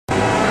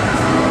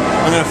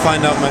I'm gonna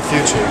find out my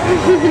future.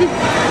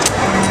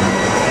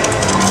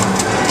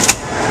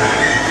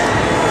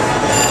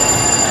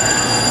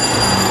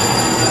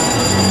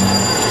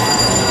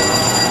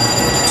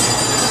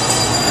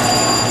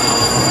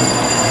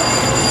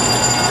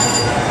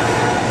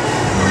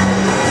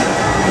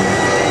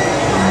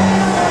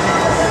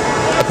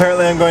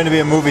 Apparently I'm going to be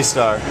a movie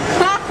star.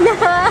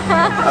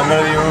 I'm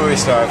going to be a movie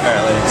star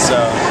apparently, so.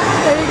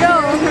 There you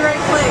go, in the right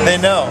place. They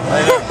know,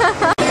 I know.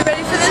 Are you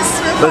ready for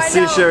this? Let's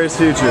see Shari's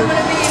future. I'm going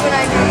to be when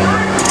I grow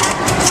up.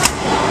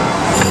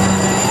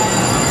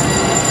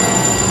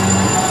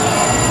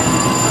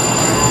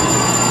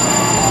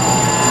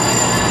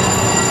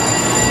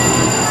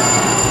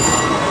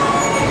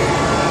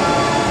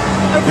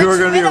 You are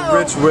going to be a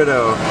rich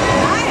widow.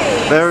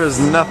 Nice. There is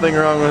nothing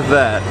wrong with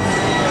that.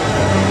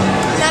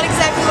 Not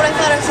exactly what I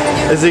thought I was going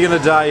to do. Is he going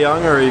to die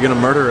young or are you going to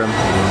murder him?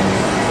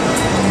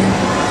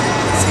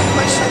 That's a good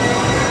question.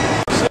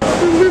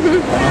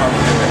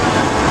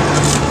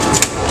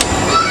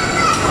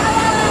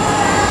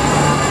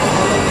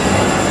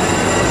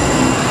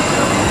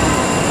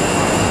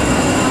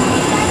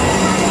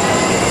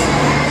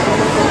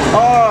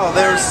 Oh,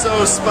 they're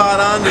so spot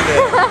on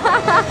today.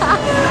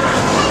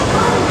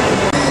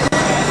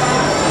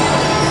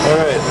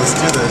 Alright, let's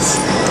do this.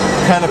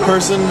 What kind of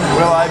person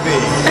will I be?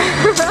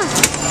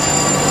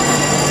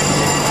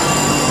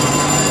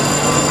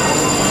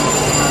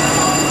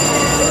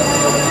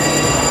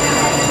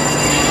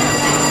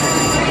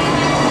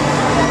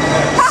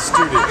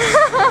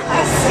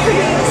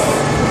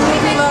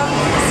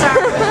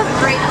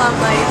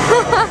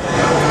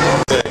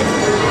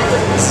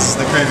 This is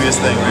the creepiest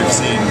thing we've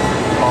seen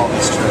all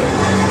this trip.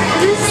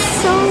 It is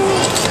so...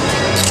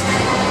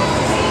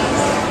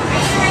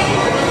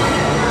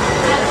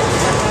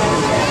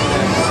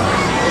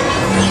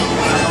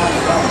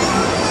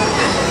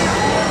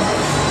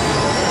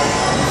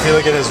 I feel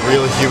like it has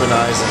real human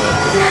eyes in it.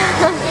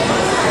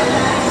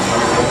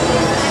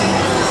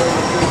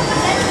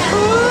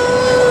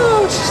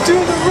 Oh, she's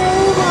doing the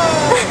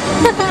robot!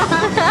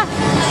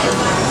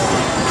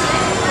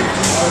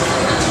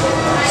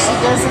 She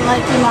doesn't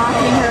like you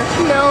mocking her.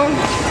 No.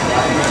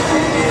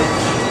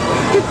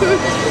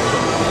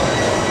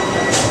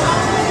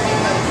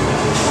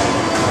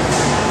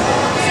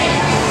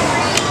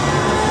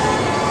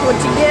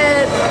 What'd you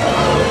get?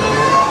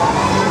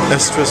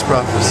 Estrus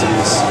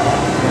prophecies.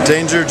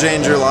 Danger,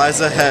 danger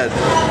lies ahead.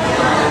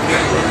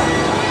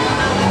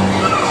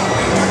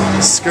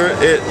 Skirt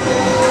it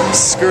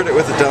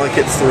with a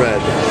delicate thread.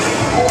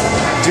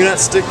 Do not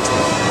stick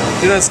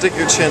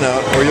your chin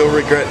out, or you'll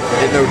regret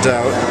it, no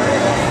doubt.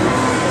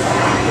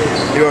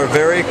 You are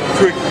very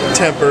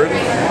quick-tempered,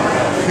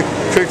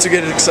 quick to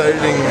get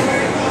excited and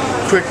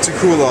quick to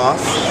cool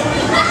off.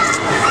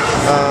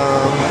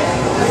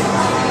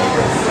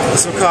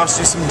 This will cost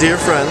you some dear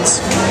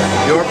friends.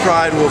 Your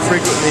pride will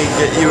frequently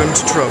get you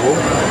into trouble.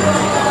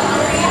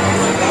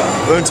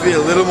 Learn to be a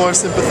little more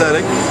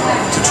sympathetic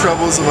to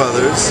troubles of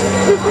others.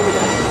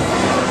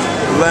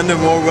 Lend a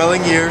more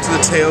willing ear to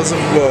the tales of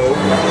woe.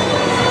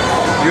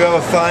 You have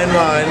a fine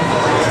mind.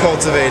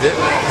 Cultivate it.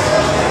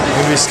 You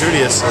can be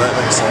studious, so that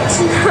makes sense.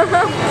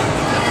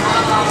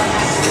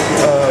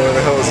 Where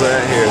the hell is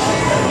that here?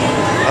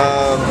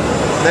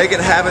 Make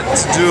it a habit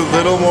to do a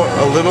little more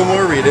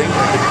reading.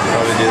 I could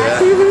probably do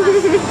that.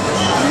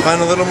 Find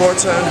a little more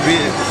time to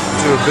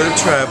do a bit of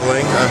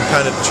traveling. I'm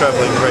kind of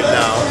traveling right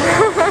now.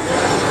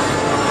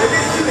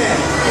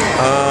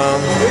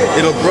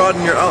 It'll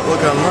broaden your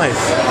outlook on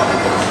life.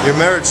 Your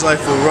marriage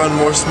life will run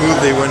more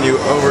smoothly when you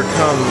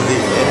overcome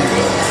the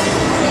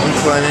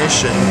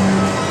inclination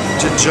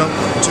to jump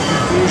to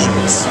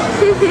conclusions.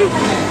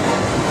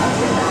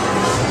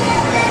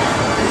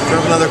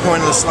 Drop another coin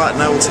in the slot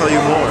and I will tell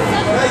you more.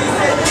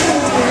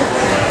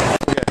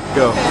 Okay,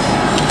 go.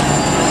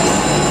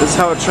 This is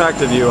how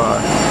attractive you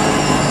are.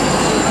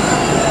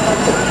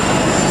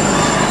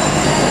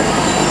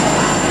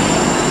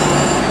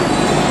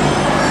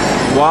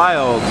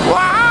 Wild.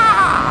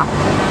 Wow!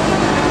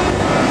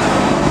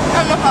 I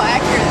don't know how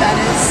accurate that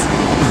is.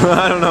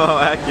 I don't know how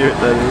accurate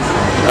that is.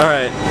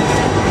 Alright.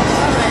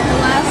 Alright, the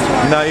last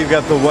one. Now you've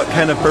got the what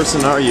kind of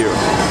person are you?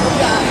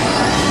 Yeah.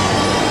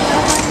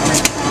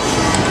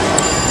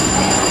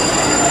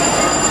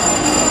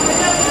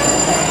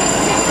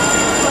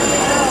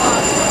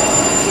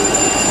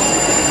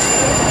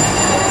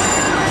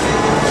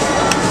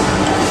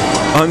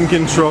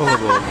 Uncontrollable. A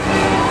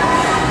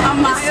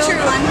mild,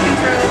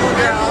 uncontrollable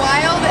girl.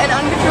 Wild and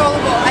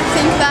uncontrollable. I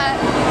think that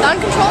the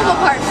uncontrollable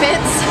part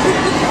fits.